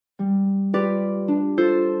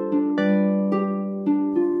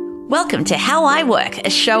Welcome to How I Work, a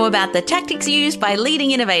show about the tactics used by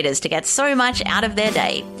leading innovators to get so much out of their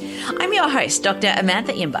day. I'm your host, Dr.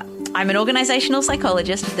 Amantha Imber. I'm an organisational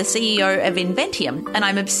psychologist, the CEO of Inventium, and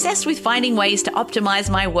I'm obsessed with finding ways to optimise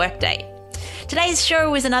my workday. Today's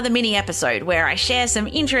show is another mini episode where I share some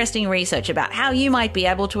interesting research about how you might be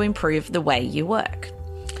able to improve the way you work.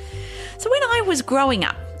 So when I was growing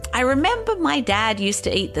up, I remember my dad used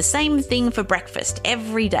to eat the same thing for breakfast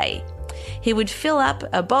every day. He would fill up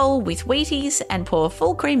a bowl with Wheaties and pour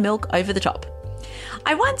full cream milk over the top.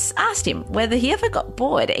 I once asked him whether he ever got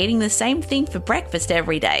bored eating the same thing for breakfast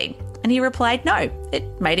every day, and he replied no,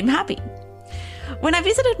 it made him happy. When I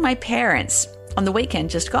visited my parents on the weekend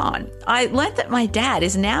just gone, I learnt that my dad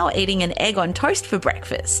is now eating an egg on toast for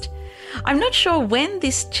breakfast. I'm not sure when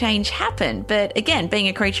this change happened, but again, being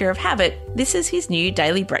a creature of habit, this is his new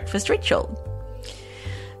daily breakfast ritual.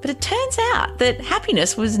 But it turns out that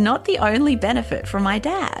happiness was not the only benefit from my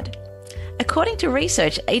dad. According to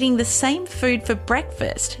research, eating the same food for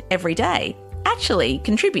breakfast every day actually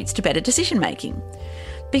contributes to better decision making.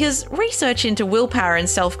 Because research into willpower and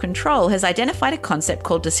self-control has identified a concept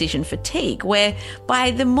called decision fatigue, whereby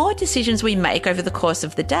the more decisions we make over the course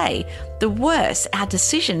of the day, the worse our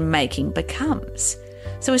decision making becomes.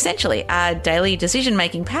 So essentially, our daily decision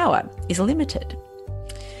making power is limited.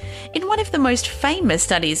 In one of the most famous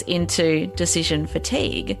studies into decision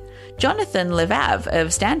fatigue, Jonathan Levav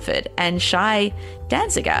of Stanford and Shai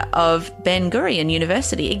Danziger of Ben Gurion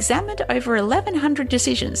University examined over 1,100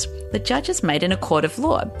 decisions that judges made in a court of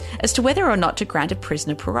law as to whether or not to grant a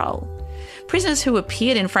prisoner parole. Prisoners who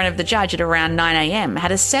appeared in front of the judge at around 9 a.m.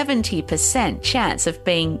 had a 70% chance of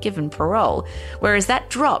being given parole, whereas that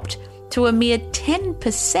dropped to a mere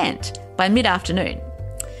 10% by mid-afternoon.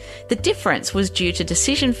 The difference was due to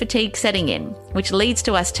decision fatigue setting in, which leads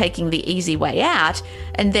to us taking the easy way out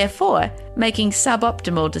and therefore making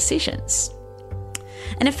suboptimal decisions.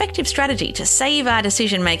 An effective strategy to save our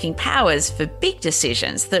decision-making powers for big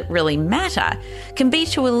decisions that really matter can be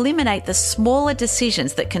to eliminate the smaller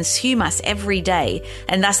decisions that consume us every day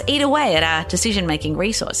and thus eat away at our decision-making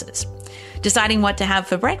resources. Deciding what to have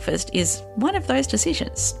for breakfast is one of those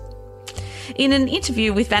decisions. In an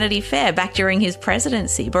interview with Vanity Fair back during his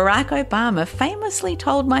presidency, Barack Obama famously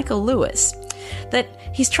told Michael Lewis that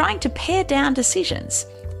he's trying to pare down decisions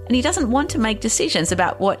and he doesn't want to make decisions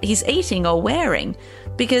about what he's eating or wearing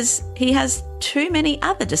because he has too many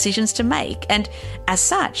other decisions to make. And as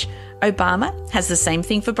such, Obama has the same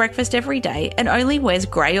thing for breakfast every day and only wears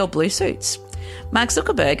grey or blue suits. Mark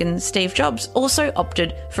Zuckerberg and Steve Jobs also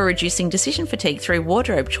opted for reducing decision fatigue through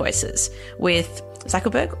wardrobe choices, with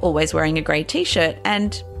Zuckerberg always wearing a grey t-shirt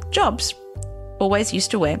and Jobs always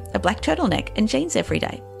used to wear a black turtleneck and jeans every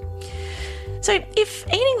day. So if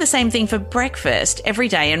eating the same thing for breakfast every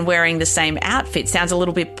day and wearing the same outfit sounds a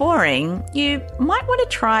little bit boring, you might want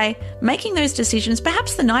to try making those decisions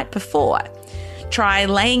perhaps the night before. Try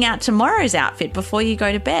laying out tomorrow's outfit before you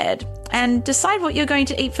go to bed and decide what you're going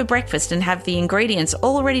to eat for breakfast and have the ingredients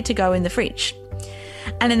all ready to go in the fridge.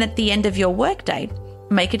 And then at the end of your workday,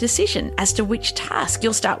 make a decision as to which task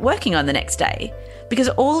you'll start working on the next day, because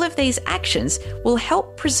all of these actions will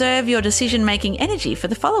help preserve your decision-making energy for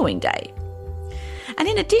the following day. And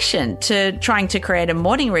in addition to trying to create a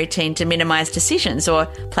morning routine to minimise decisions or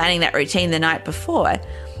planning that routine the night before,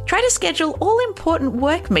 try to schedule all important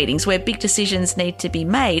work meetings where big decisions need to be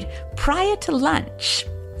made prior to lunch.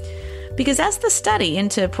 Because as the study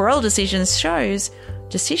into parole decisions shows,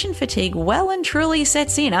 decision fatigue well and truly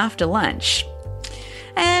sets in after lunch.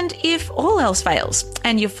 And if all else fails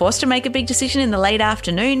and you're forced to make a big decision in the late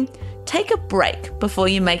afternoon, take a break before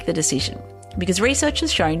you make the decision. Because research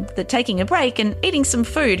has shown that taking a break and eating some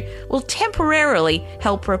food will temporarily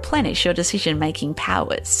help replenish your decision-making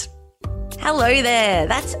powers. Hello there,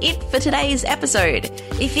 that's it for today's episode.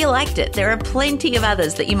 If you liked it, there are plenty of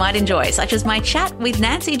others that you might enjoy, such as my chat with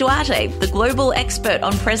Nancy Duarte, the global expert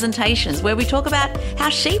on presentations, where we talk about how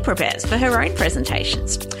she prepares for her own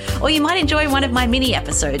presentations. Or you might enjoy one of my mini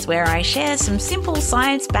episodes where I share some simple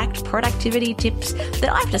science-backed productivity tips that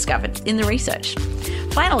I've discovered in the research.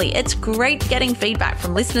 Finally, it's great getting feedback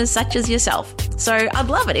from listeners such as yourself. So I'd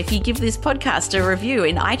love it if you give this podcast a review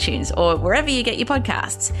in iTunes or wherever you get your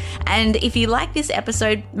podcasts. And if you like this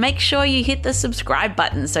episode, make sure you hit the subscribe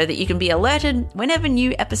button so that you can be alerted whenever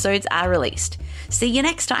new episodes are released. See you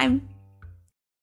next time.